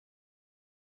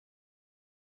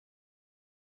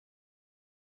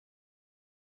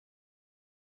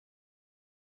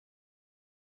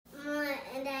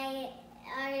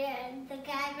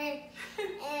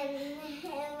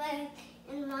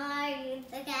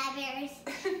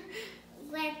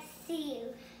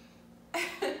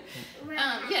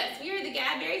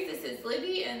is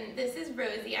Libby, and this is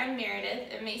Rosie. I'm Meredith,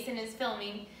 and Mason is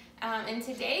filming. And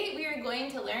today we are going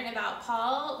to learn about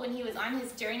Paul when he was on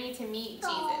his journey to meet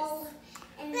Jesus.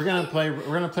 We're gonna play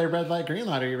red light, green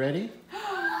light. Are you ready?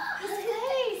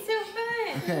 Okay, so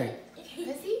fun. Okay.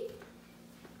 Rosie?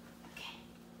 Okay.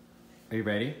 Are you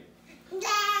ready?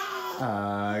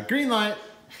 Green light.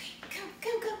 Go.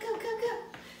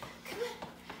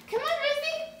 Come on,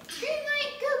 Rosie. Green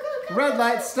light, go. Red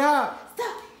light, stop.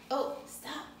 Stop. Oh,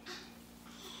 stop.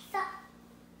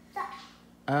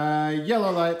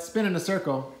 Yellow light, spin in a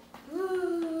circle.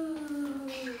 Ooh.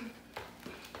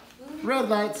 Red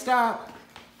light, stop.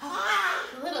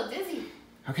 A little dizzy.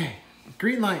 Okay.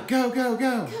 Green light, go. Go. Come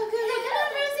on, Rosie.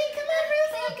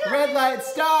 Go. Red light,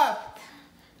 stop.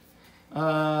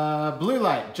 Blue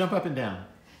light, jump up and down.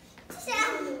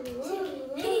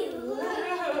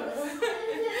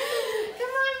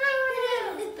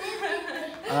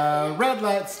 Red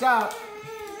light, stop. Stop.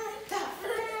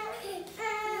 Red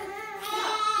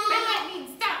light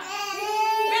means stop.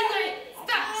 Red light,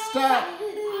 stop. Stop.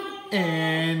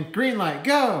 And green light,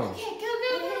 go. Okay, go.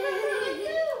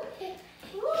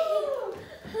 Woo.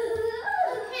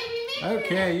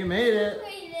 Okay, we made it.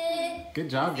 Okay, you made it. Good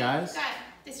job, guys. Got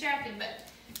distracted, but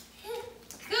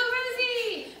go,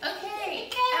 Rosie. Okay.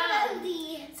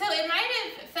 So it might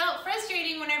have felt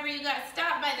frustrating whenever you got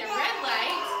stopped by the red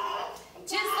light,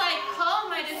 just like Paul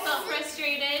might have felt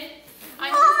frustrated on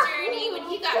his journey when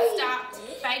he got stopped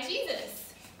by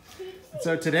Jesus.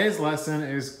 So today's lesson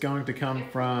is going to come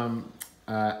from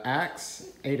Acts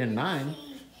 8 and 9.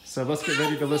 So let's get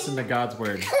ready to listen to God's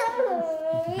word.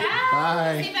 Bye.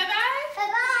 Bye. Say bye-bye.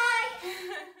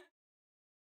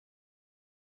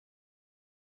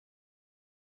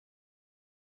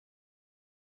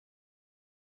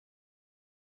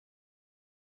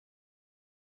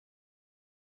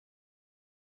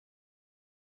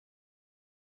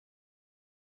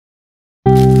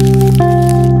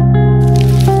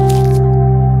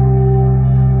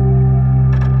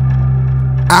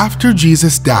 After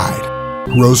Jesus died,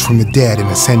 rose from the dead, and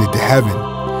ascended to heaven,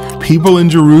 people in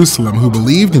Jerusalem who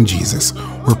believed in Jesus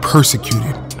were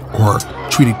persecuted or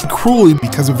treated cruelly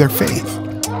because of their faith.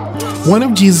 One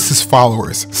of Jesus'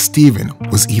 followers, Stephen,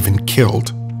 was even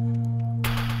killed.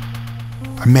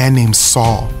 A man named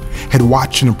Saul had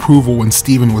watched in approval when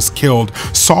Stephen was killed.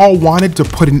 Saul wanted to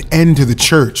put an end to the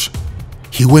church.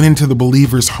 He went into the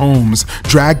believers' homes,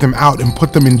 dragged them out, and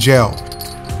put them in jail.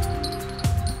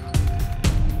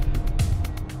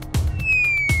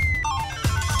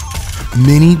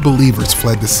 Many believers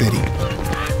fled the city.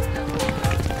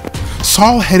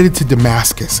 Saul headed to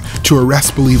Damascus to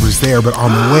arrest believers there, but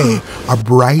on the way, a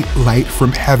bright light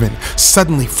from heaven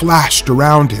suddenly flashed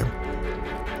around him.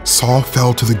 Saul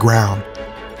fell to the ground.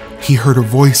 He heard a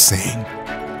voice saying,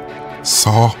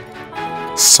 "Saul,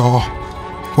 Saul,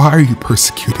 why are you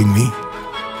persecuting me?"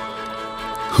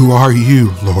 "Who are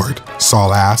you, Lord?"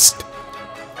 Saul asked.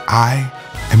 "I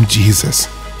am Jesus,"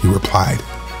 he replied.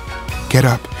 "Get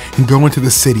up and go into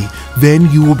the city.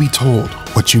 Then you will be told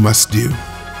what you must do."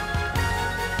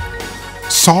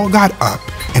 Saul got up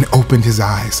and opened his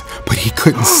eyes, but he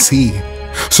couldn't see.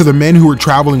 So the men who were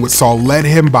traveling with Saul led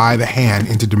him by the hand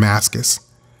into Damascus.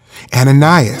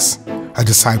 Ananias, a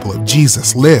disciple of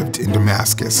Jesus, lived in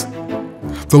Damascus.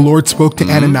 The Lord spoke to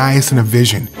Ananias in a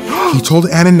vision. He told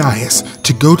Ananias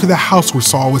to go to the house where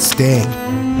Saul was staying.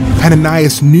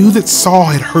 Ananias knew that Saul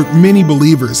had hurt many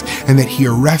believers and that he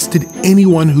arrested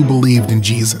anyone who believed in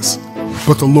Jesus.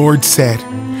 But the Lord said,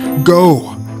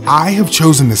 "Go, I have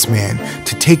chosen this man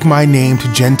to take my name to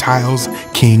Gentiles,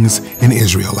 kings, and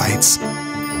Israelites."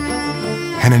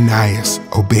 Ananias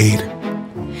obeyed.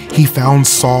 He found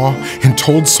Saul and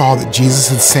told Saul that Jesus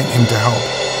had sent him to help.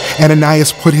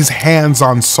 Ananias put his hands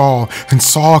on Saul, and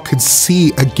Saul could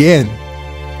see again.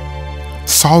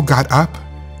 Saul got up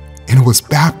and was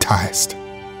baptized.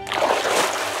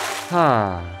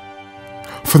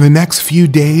 For the next few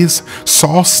days,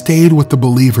 Saul stayed with the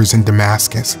believers in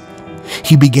Damascus.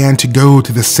 He began to go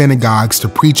to the synagogues to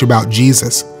preach about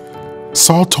Jesus.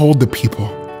 Saul told the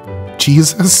people,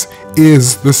 "Jesus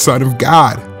is the Son of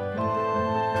God."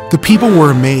 The people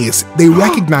were amazed. They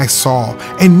recognized Saul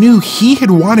and knew he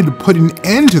had wanted to put an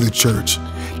end to the church.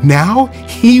 Now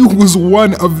he was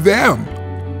one of them.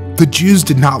 The Jews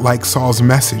did not like Saul's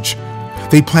message.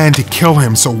 They planned to kill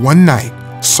him, so one night,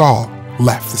 Saul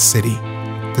left the city.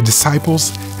 The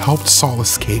disciples helped Saul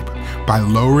escape by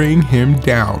lowering him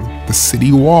down the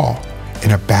city wall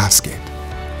in a basket.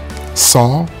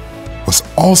 Saul was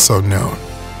also known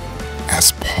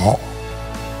as Paul.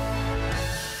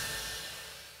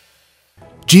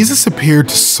 Jesus appeared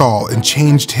to Saul and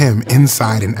changed him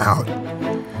inside and out.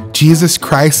 Jesus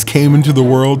Christ came into the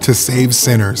world to save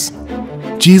sinners.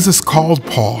 Jesus called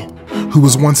Paul, who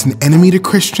was once an enemy to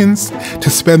Christians, to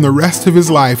spend the rest of his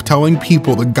life telling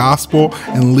people the gospel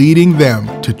and leading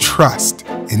them to trust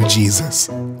in Jesus.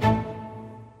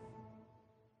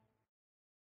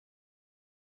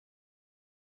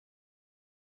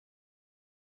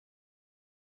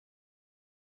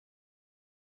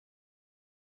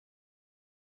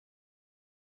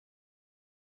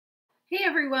 Hey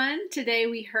everyone, today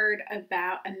we heard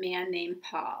about a man named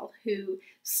Paul who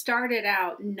started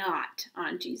out not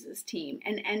on Jesus' team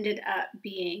and ended up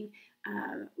being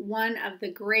one of the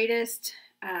greatest,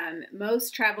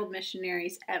 most traveled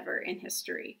missionaries ever in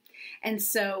history. And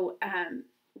so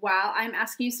while I'm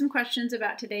asking you some questions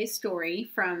about today's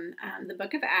story from the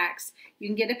book of Acts, you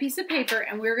can get a piece of paper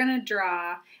and we're going to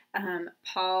draw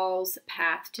Paul's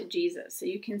path to Jesus. So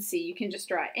you can see, you can just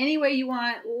draw it any way you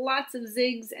want, lots of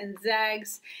zigs and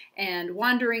zags and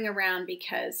wandering around,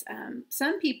 because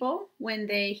some people, when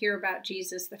they hear about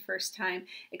Jesus the first time,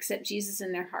 accept Jesus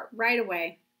in their heart right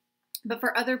away. But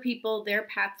for other people, their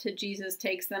path to Jesus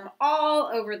takes them all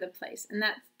over the place. And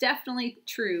that's definitely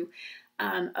true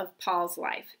of Paul's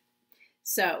life.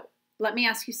 So let me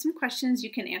ask you some questions. You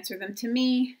can answer them to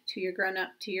me, to your grown-up,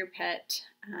 to your pet,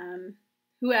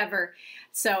 whoever.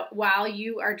 So while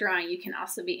you are drawing, you can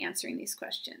also be answering these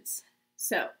questions.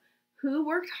 So, who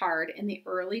worked hard in the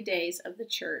early days of the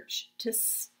church to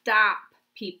stop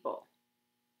people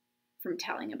from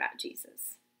telling about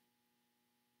Jesus?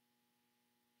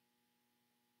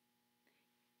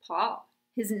 Paul.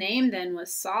 His name then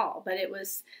was Saul, but it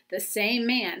was the same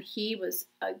man. He was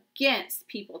against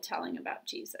people telling about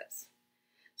Jesus.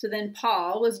 So then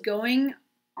Paul was going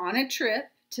on a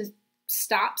trip to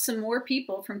stop some more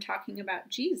people from talking about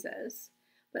Jesus.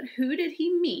 But who did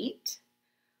he meet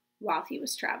while he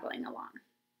was traveling along?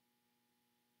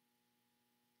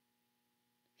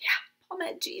 Yeah, Paul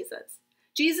met Jesus.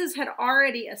 Jesus had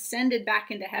already ascended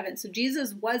back into heaven. So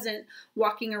Jesus wasn't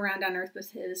walking around on earth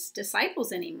with his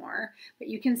disciples anymore. But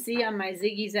you can see on my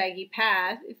ziggy-zaggy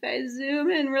path, if I zoom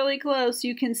in really close,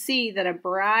 you can see that a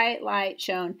bright light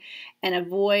shone and a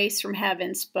voice from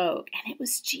heaven spoke. And it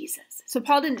was Jesus. So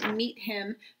Paul didn't meet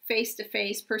him face to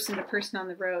face, person to person on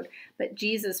the road. But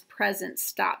Jesus' presence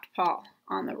stopped Paul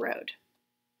on the road.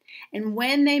 And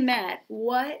when they met,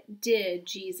 what did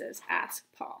Jesus ask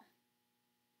Paul?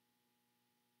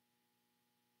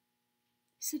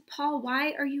 He said, Paul,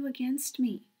 why are you against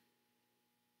me?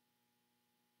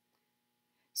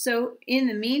 So in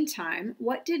the meantime,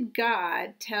 what did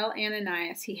God tell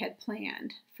Ananias he had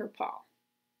planned for Paul?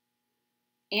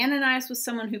 Ananias was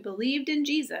someone who believed in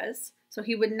Jesus, so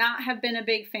he would not have been a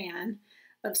big fan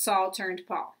of Saul turned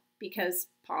Paul, because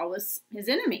Paul was his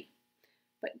enemy.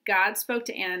 But God spoke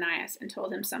to Ananias and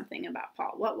told him something about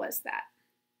Paul. What was that?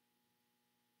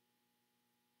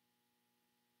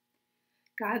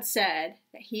 God said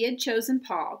that he had chosen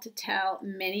Paul to tell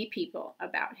many people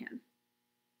about him.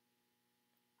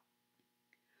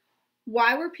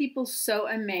 Why were people so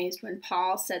amazed when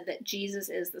Paul said that Jesus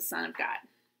is the Son of God?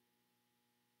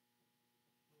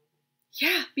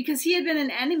 Yeah, because he had been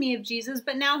an enemy of Jesus,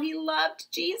 but now he loved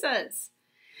Jesus.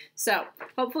 So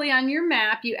hopefully on your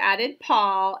map, you added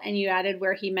Paul and you added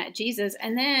where he met Jesus.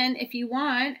 And then if you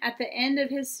want, at the end of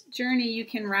his journey, you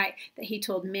can write that he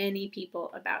told many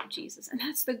people about Jesus. And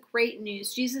that's the great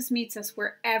news. Jesus meets us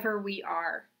wherever we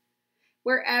are.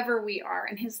 Wherever we are.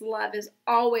 And his love is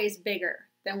always bigger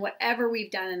than whatever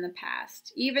we've done in the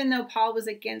past. Even though Paul was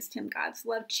against him, God's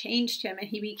love changed him and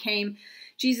he became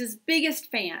Jesus' biggest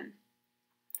fan.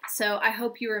 So I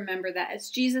hope you remember that as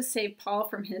Jesus saved Paul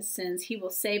from his sins, he will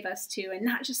save us too. And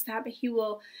not just that, but he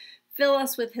will fill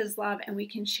us with his love and we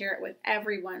can share it with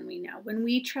everyone we know. When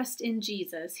we trust in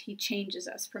Jesus, he changes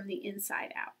us from the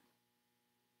inside out.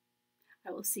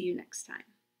 I will see you next time.